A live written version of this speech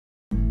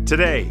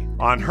Today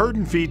on Herd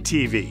and Feed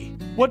TV,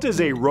 what does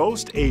a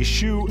roast, a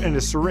shoe, and a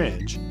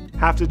syringe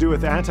have to do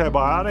with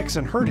antibiotics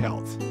and herd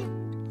health?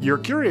 You're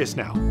curious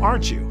now,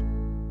 aren't you?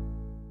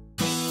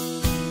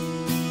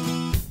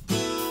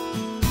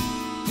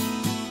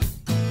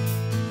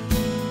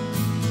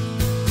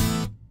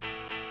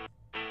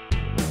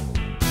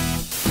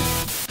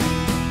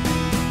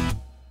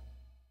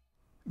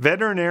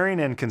 Veterinarian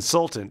and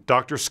consultant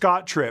Dr.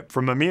 Scott Tripp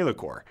from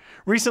Amelicorp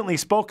recently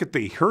spoke at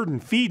the Herd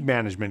and Feed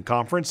Management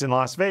Conference in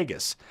Las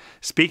Vegas,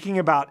 speaking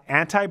about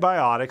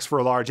antibiotics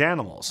for large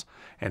animals.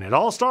 And it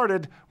all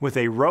started with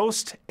a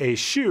roast, a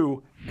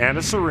shoe, and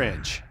a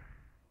syringe.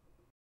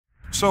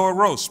 So a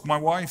roast. My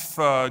wife,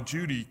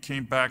 Judy,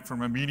 came back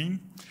from a meeting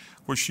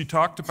where she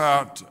talked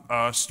about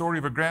a story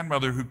of a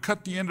grandmother who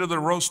cut the end of the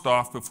roast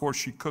off before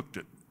she cooked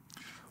it.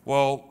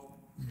 Well,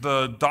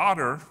 the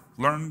daughter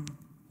learned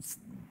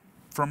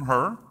from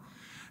her,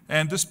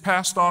 and this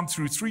passed on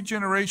through 3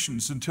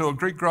 generations until a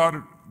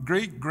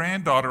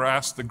great-granddaughter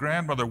asked the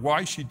grandmother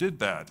why she did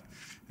that.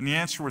 And the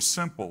answer was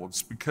simple.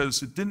 It's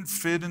because it didn't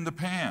fit in the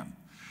pan.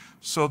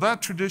 So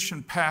that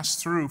tradition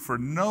passed through for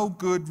no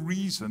good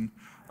reason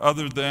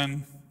other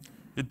than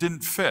it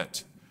didn't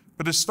fit.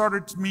 But it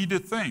started me to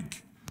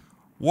think,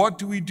 what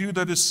do we do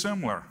that is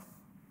similar?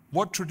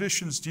 What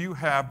traditions do you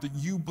have that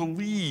you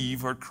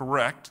believe are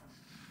correct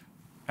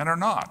and are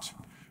not?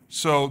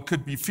 So it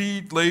could be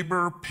feed,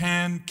 labor,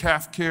 pen,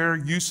 calf care,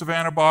 use of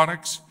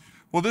antibiotics.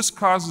 Well, this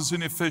causes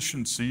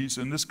inefficiencies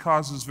and this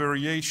causes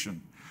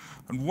variation.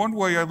 And one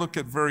way I look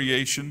at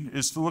variation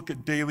is to look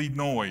at daily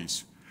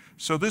noise.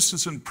 So this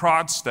is in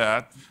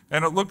Prodstat,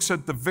 and it looks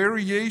at the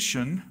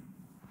variation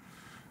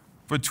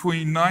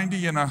between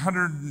 90 and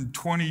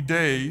 120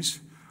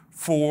 days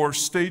for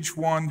stage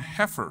 1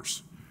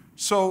 heifers.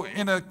 So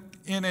in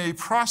a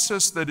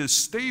process that is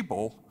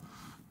stable,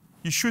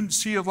 you shouldn't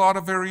see a lot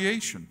of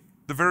variation.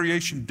 The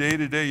variation day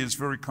to day is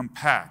very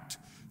compact.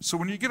 So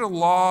when you get a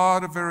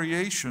lot of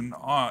variation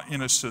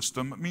in a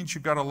system, it means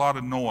you've got a lot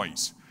of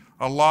noise,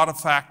 a lot of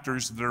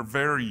factors that are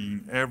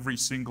varying every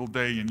single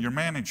day in your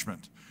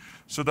management.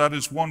 So that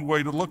is one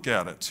way to look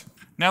at it.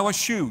 Now a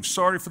shoe,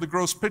 sorry for the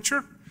gross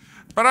picture,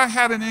 but I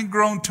had an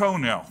ingrown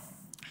toenail.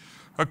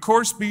 Of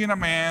course, being a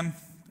man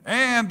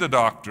and a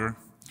doctor,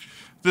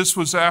 this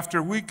was after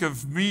a week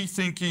of me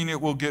thinking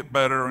it will get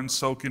better and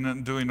soaking it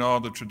and doing all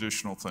the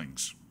traditional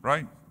things,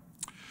 right?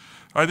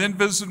 I then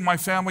visited my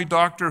family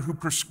doctor who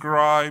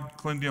prescribed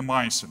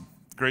clindamycin.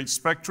 Great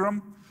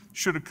spectrum,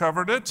 should have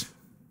covered it.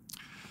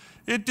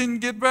 It didn't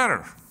get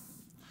better.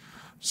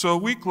 So a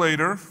week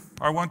later,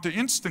 I went to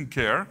Instant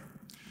Care,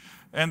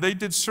 and they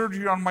did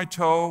surgery on my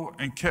toe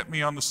and kept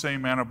me on the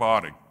same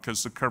antibiotic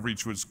because the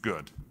coverage was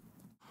good.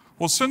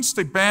 Well, since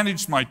they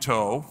bandaged my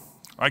toe,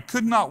 I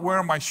could not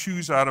wear my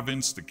shoes out of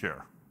Instant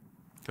Care,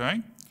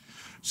 okay?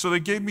 So they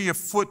gave me a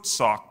foot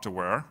sock to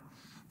wear,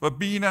 but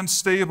being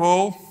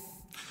unstable,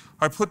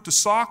 I put the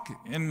sock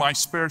in my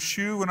spare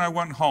shoe and I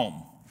went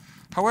home.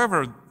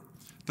 However,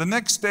 the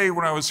next day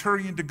when I was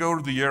hurrying to go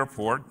to the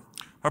airport,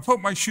 I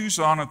put my shoes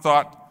on and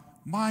thought,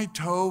 my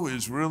toe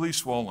is really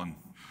swollen.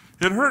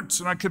 It hurts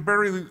and I could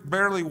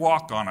barely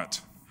walk on it.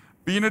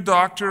 Being a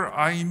doctor,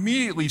 I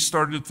immediately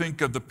started to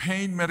think of the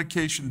pain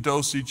medication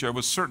dosage I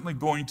was certainly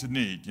going to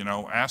need. You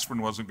know,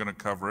 aspirin wasn't going to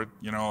cover it.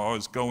 You know, I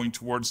was going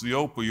towards the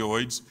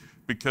opioids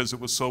because it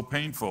was so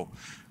painful.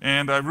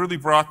 And I really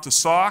brought the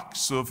sock,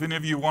 so if any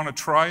of you want to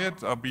try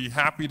it, I'll be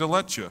happy to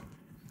let you.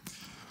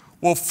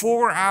 Well,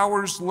 4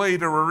 hours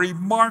later, a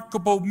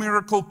remarkable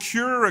miracle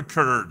cure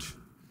occurred.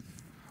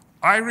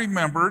 I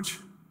remembered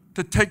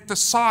to take the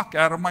sock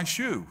out of my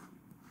shoe.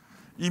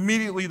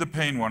 Immediately the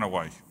pain went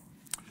away.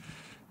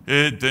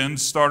 It then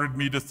started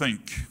me to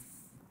think,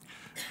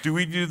 do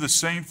we do the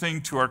same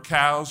thing to our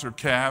cows or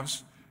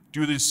calves?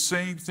 Do the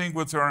same thing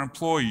with our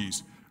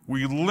employees?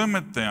 We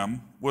limit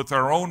them with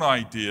our own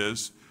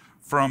ideas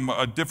from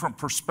a different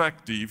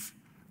perspective,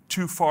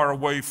 too far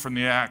away from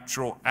the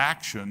actual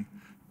action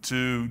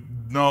to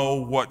know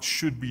what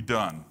should be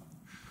done.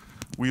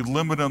 We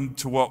limit them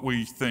to what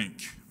we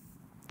think.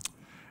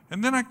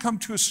 And then I come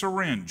to a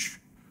syringe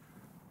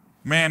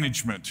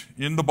management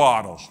in the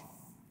bottle.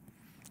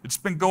 It's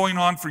been going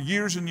on for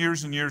years and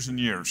years and years and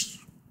years.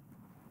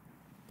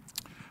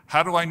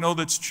 How do I know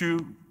that's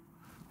true?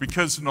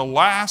 Because in the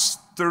last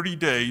 30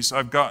 days,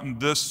 I've gotten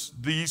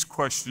these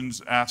questions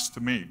asked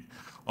to me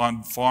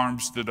on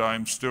farms that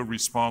I'm still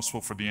responsible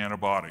for the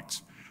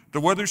antibiotics. The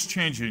weather's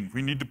changing.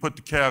 We need to put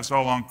the calves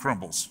all on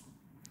crumbles.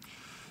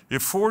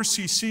 If 4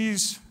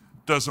 cc's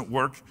doesn't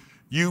work,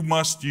 you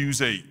must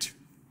use 8.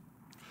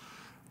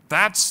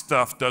 That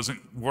stuff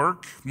doesn't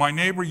work. My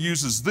neighbor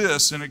uses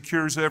this and it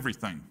cures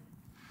everything.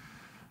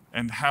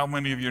 And how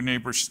many of your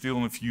neighbors steal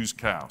and infuse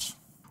cows?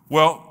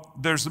 Well,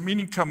 there's a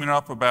meeting coming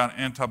up about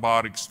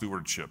antibiotic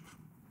stewardship.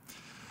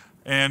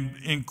 And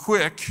in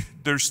quick,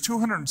 there's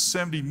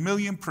 270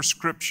 million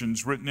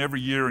prescriptions written every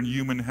year in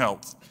human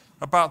health.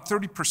 About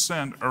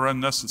 30% are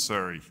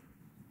unnecessary.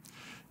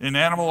 In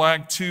Animal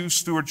Ag 2,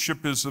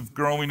 stewardship is of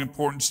growing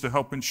importance to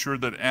help ensure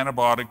that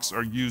antibiotics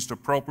are used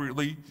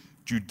appropriately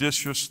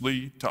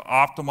judiciously to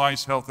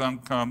optimize health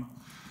outcome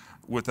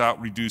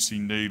without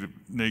reducing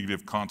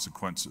negative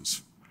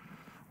consequences.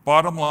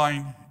 Bottom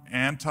line,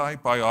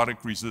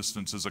 antibiotic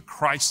resistance is a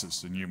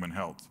crisis in human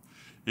health.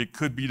 It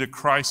could be the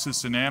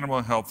crisis in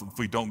animal health if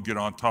we don't get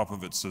on top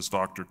of it, says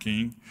Dr.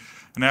 King.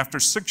 And after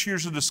 6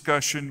 years of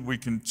discussion, we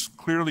can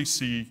clearly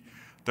see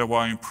that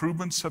while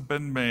improvements have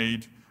been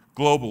made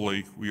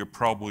globally, we are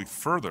probably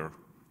further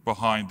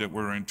behind that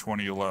we're in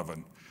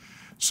 2011.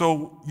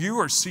 So you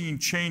are seeing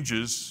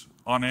changes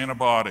on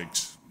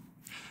antibiotics.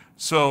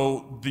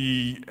 So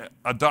the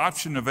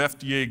adoption of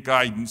FDA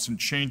guidance and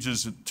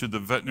changes to the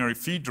veterinary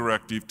feed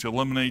directive to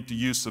eliminate the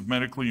use of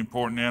medically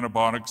important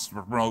antibiotics to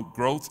promote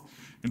growth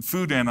in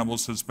food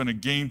animals has been a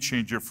game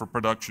changer for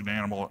production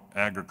animal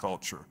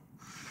agriculture.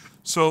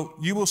 So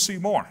you will see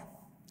more.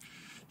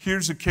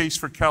 Here's a case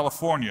for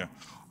California.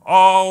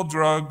 All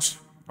drugs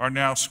are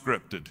now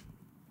scripted.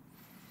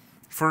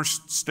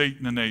 First state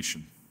in the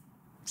nation.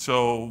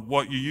 So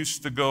what you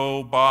used to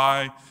go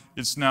buy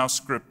is now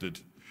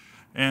scripted.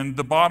 And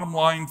the bottom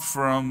line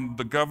from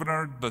the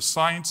governor, the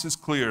science is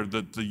clear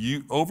that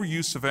the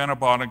overuse of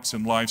antibiotics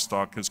in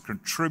livestock has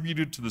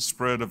contributed to the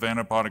spread of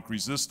antibiotic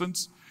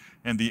resistance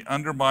and the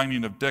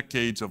undermining of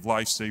decades of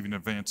life-saving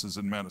advances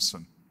in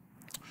medicine.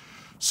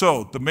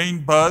 So the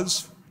main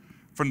buzz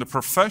from the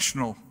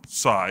professional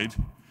side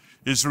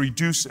is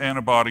reduce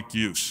antibiotic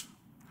use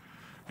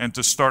and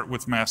to start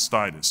with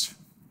mastitis.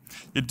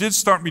 It did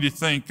start me to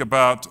think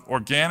about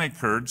organic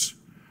herds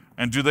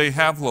and do they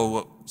have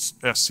low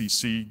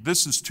SCC.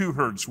 This is 2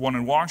 herds, one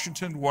in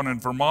Washington, one in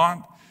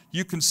Vermont.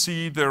 You can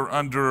see they're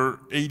under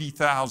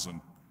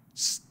 80,000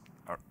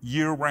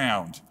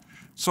 year-round.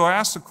 So I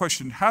asked the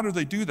question, how do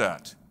they do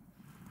that?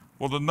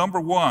 Well, the number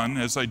one,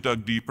 as I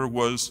dug deeper,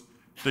 was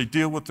they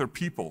deal with their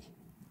people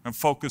and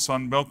focus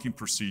on milking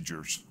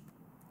procedures.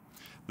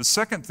 The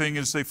second thing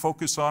is they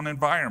focus on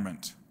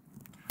environment.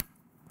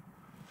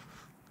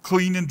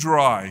 Clean and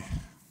dry.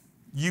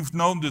 You've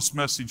known this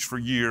message for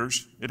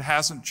years. It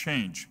hasn't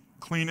changed.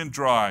 Clean and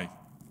dry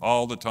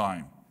all the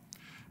time.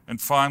 And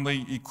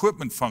finally,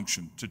 equipment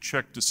function to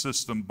check the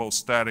system both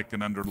static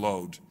and under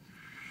load.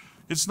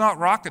 It's not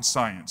rocket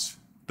science.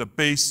 The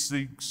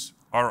basics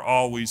are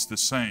always the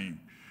same.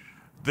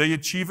 They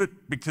achieve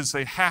it because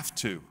they have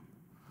to.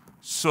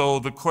 So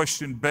the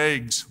question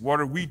begs, what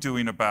are we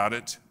doing about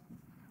it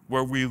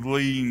where we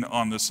lean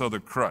on this other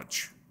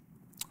crutch?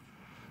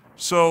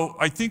 So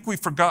I think we've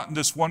forgotten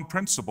this one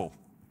principle.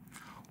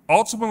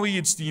 Ultimately,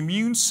 it's the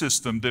immune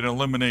system that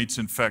eliminates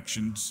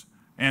infections.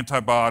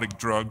 Antibiotic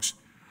drugs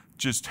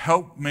just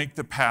help make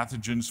the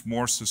pathogens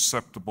more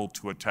susceptible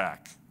to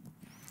attack.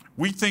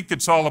 We think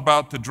it's all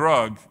about the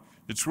drug.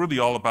 It's really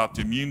all about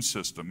the immune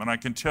system. And I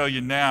can tell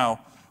you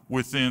now,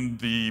 within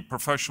the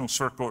professional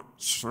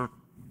circles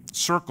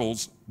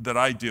that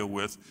I deal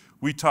with,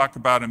 we talk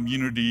about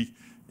immunity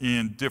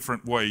in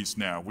different ways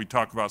now. We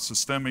talk about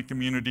systemic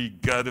immunity,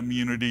 gut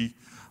immunity,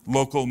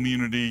 local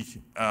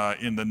immunity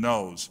in the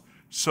nose.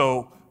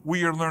 So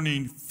we are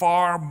learning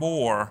far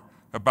more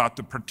about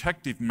the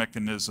protective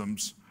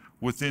mechanisms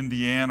within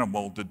the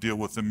animal to deal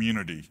with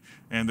immunity.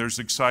 And there's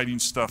exciting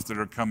stuff that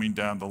are coming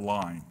down the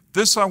line.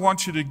 This I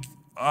want you to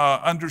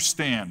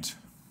understand.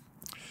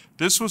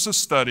 This was a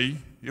study.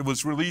 It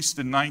was released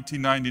in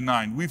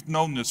 1999. We've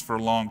known this for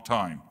a long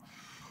time.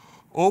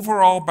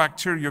 Overall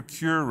bacteria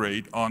cure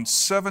rate on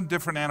 7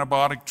 different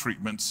antibiotic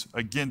treatments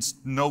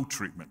against no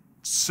treatment.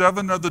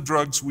 7 of the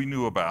drugs we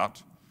knew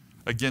about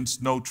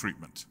against no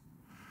treatment.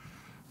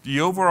 The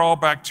overall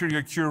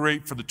bacteria cure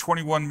rate for the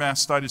 21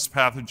 mastitis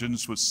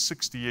pathogens was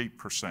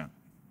 68%.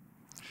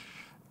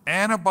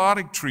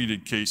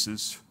 Antibiotic-treated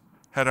cases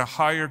had a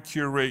higher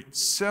cure rate,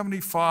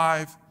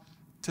 75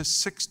 to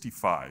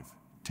 65,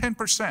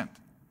 10%.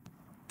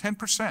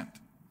 10%.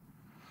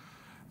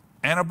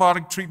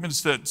 Antibiotic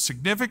treatments that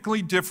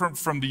significantly different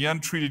from the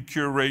untreated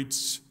cure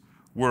rates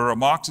were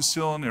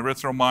amoxicillin,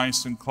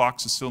 erythromycin,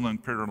 cloxacillin,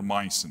 and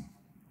pyridomycin.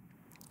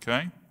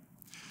 Okay?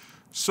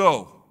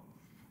 So,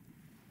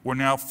 we're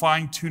now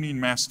fine-tuning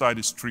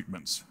mastitis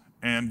treatments,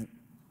 and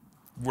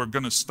we're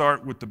going to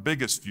start with the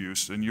biggest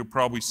use, and you'll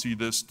probably see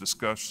this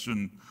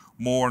discussion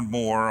more and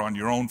more on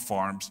your own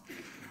farms.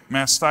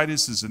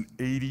 Mastitis is an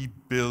 $80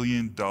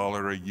 billion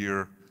a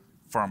year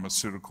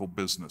pharmaceutical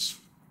business.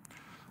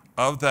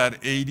 Of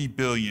that $80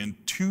 billion,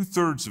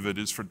 2/3 of it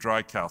is for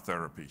dry cow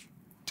therapy.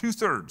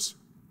 2/3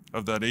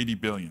 of that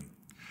 $80 billion.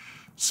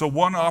 So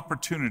one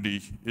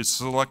opportunity is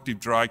selective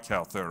dry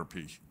cow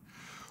therapy.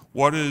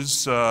 What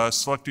is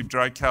selective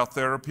dry cow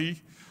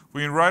therapy?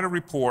 We can write a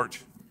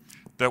report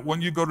that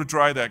when you go to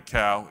dry that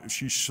cow, if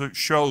she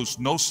shows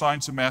no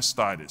signs of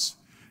mastitis,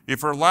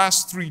 if her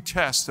last 3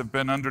 tests have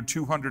been under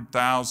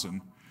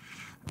 200,000,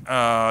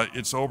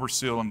 it's over,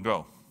 seal, and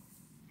go.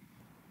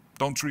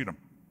 Don't treat them.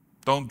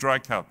 Don't dry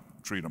cow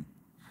treat them.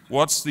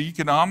 What's the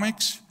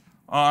economics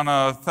on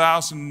a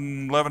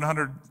 1,000,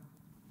 1,100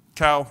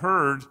 cow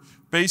herd?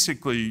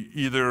 Basically,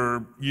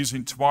 either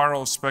using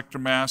tomorrow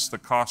SpectraMass, the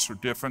costs are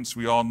different,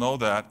 we all know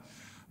that,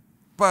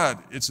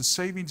 but it's a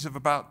savings of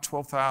about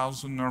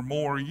 $12,000 or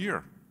more a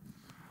year.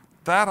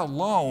 that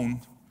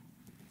alone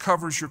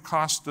covers your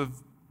cost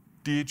of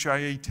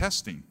DHIA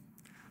testing.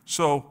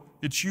 So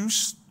it's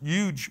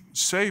huge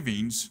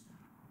savings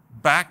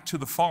back to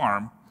the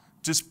farm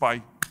just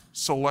by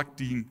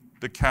selecting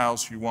the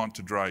cows you want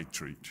to dry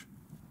treat.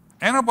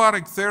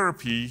 Antibiotic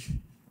therapy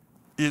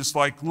is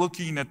like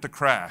looking at the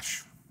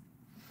crash.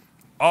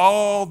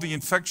 All the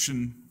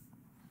infection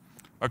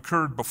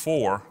occurred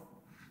before.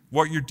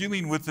 What you're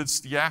dealing with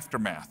is the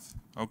aftermath,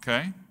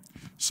 okay?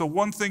 So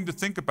one thing to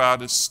think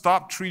about is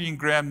stop treating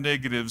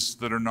gram-negatives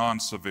that are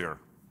non-severe.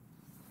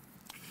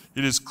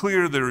 It is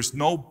clear there is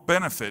no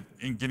benefit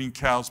in getting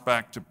cows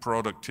back to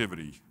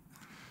productivity.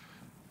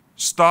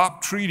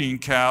 Stop treating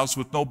cows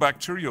with no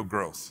bacterial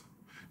growth.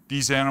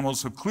 These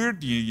animals have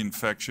cleared the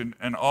infection,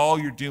 and all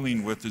you're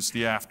dealing with is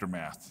the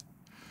aftermath.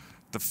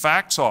 The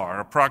facts are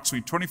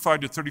approximately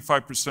 25 to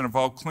 35% of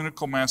all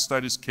clinical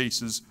mastitis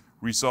cases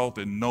result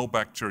in no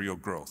bacterial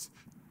growth.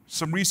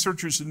 Some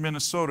researchers in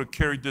Minnesota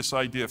carried this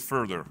idea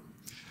further.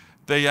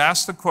 They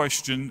asked the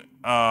question,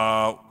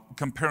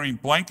 comparing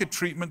blanket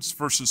treatments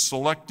versus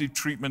selective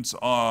treatments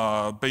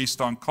based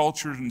on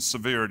culture and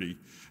severity.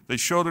 They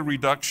showed a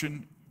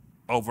reduction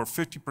over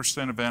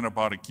 50% of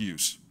antibiotic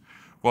use,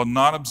 while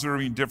not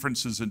observing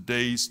differences in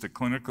days to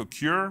clinical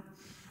cure,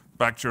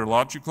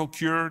 bacteriological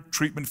cure,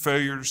 treatment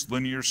failures,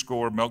 linear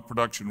score, milk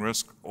production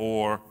risk,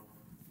 or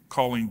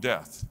calling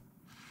death.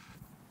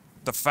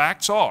 The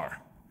facts are,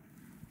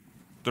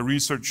 the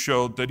research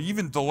showed that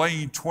even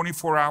delaying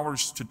 24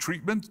 hours to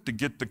treatment to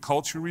get the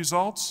culture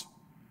results,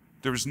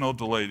 there is no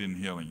delay in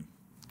healing.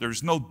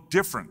 There's no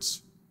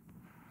difference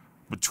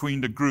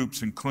between the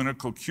groups in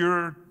clinical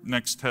cure,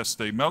 next test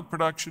day milk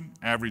production,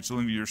 average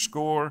linear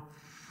score,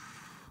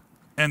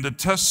 and the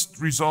test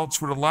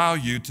results would allow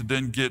you to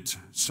then get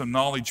some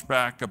knowledge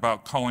back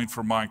about calling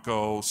for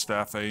myco,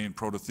 staph A, and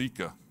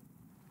prototheca.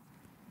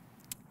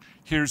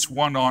 Here's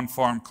one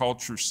on-farm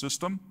culture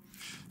system.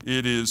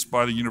 It is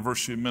by the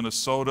University of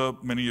Minnesota.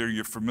 Many of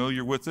you are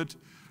familiar with it.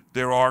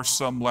 There are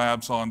some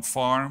labs on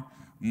farm.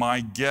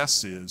 My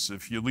guess is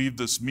if you leave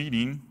this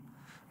meeting,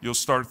 you'll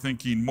start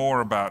thinking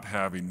more about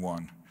having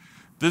one.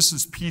 This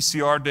is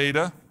PCR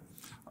data.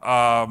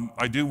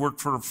 I do work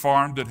for a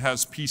farm that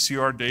has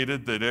PCR data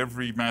that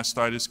every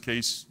mastitis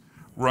case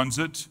runs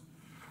it.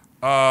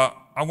 I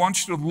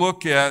want you to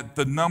look at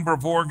the number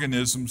of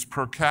organisms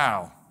per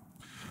cow.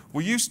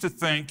 We used to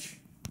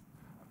think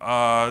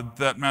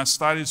that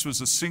mastitis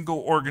was a single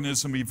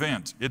organism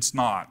event. It's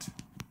not.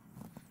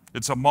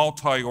 It's a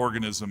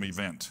multi-organism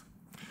event.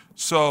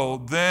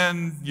 So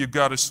then you've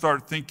got to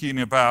start thinking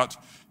about,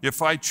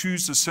 if I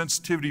choose the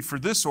sensitivity for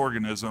this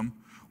organism,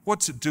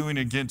 what's it doing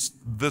against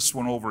this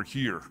one over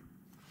here?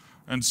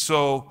 And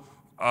so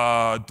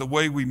the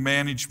way we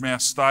manage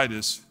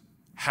mastitis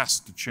has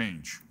to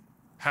change,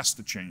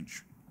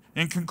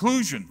 In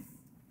conclusion,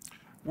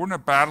 we're in a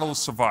battle of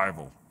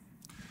survival.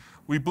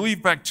 We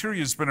believe bacteria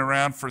has been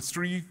around for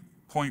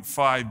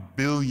 3.5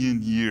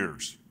 billion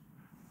years,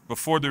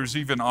 before there's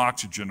even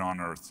oxygen on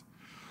Earth.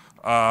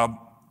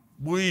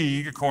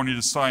 We, according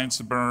to science,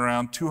 have been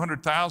around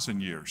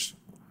 200,000 years.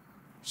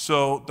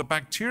 So the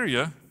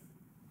bacteria,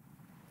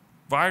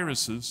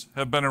 viruses,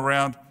 have been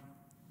around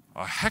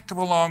a heck of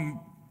a long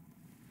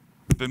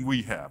than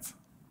we have.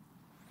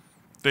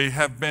 They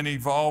have been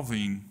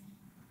evolving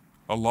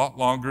a lot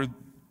longer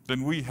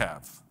than we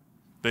have.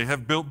 They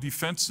have built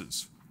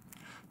defenses.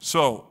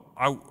 So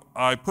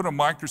I put a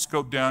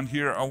microscope down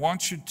here. I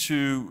want you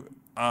to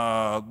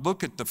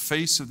look at the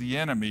face of the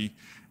enemy,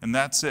 and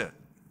that's it.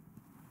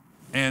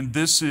 And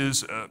this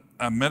is a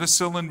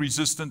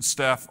methicillin-resistant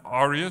Staph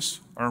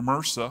aureus, or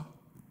MRSA.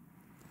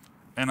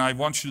 And I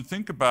want you to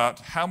think about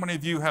how many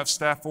of you have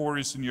Staph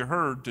aureus in your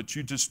herd that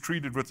you just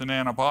treated with an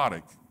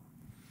antibiotic.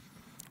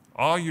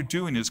 All you're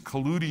doing is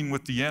colluding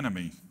with the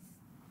enemy.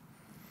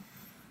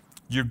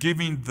 You're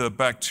giving the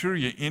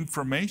bacteria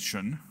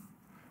information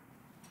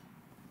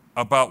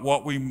about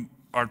what we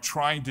are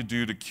trying to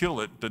do to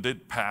kill it, that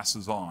it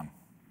passes on.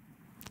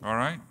 All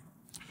right?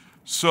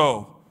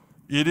 So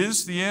it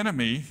is the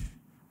enemy,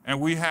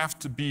 and we have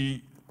to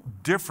be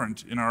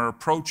different in our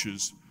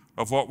approaches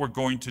of what we're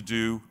going to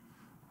do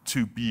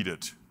to beat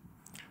it.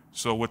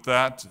 So with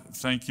that,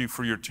 thank you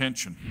for your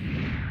attention.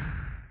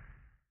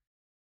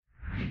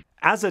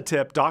 As a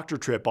tip, Dr.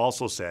 Tripp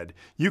also said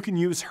you can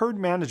use herd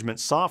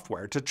management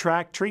software to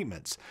track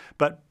treatments,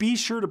 but be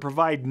sure to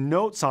provide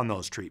notes on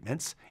those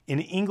treatments in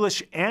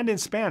English and in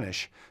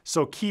Spanish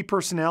so key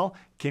personnel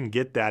can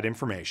get that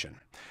information.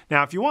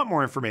 Now, if you want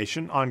more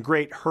information on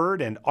great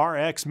herd and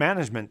RX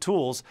management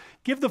tools,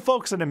 give the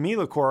folks at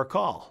Immunocore a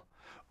call.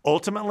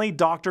 Ultimately,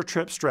 Dr.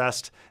 Tripp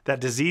stressed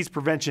that disease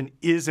prevention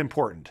is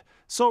important,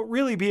 so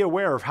really be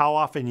aware of how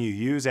often you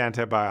use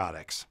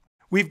antibiotics.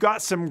 We've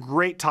got some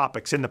great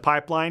topics in the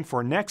pipeline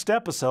for next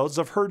episodes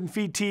of Herd and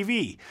Feed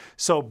TV,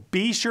 so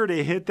be sure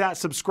to hit that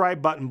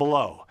subscribe button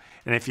below.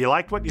 And if you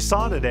liked what you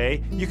saw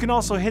today, you can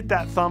also hit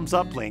that thumbs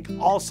up link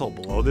also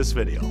below this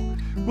video.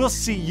 We'll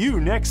see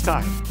you next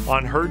time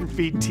on Herd and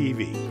Feed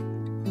TV.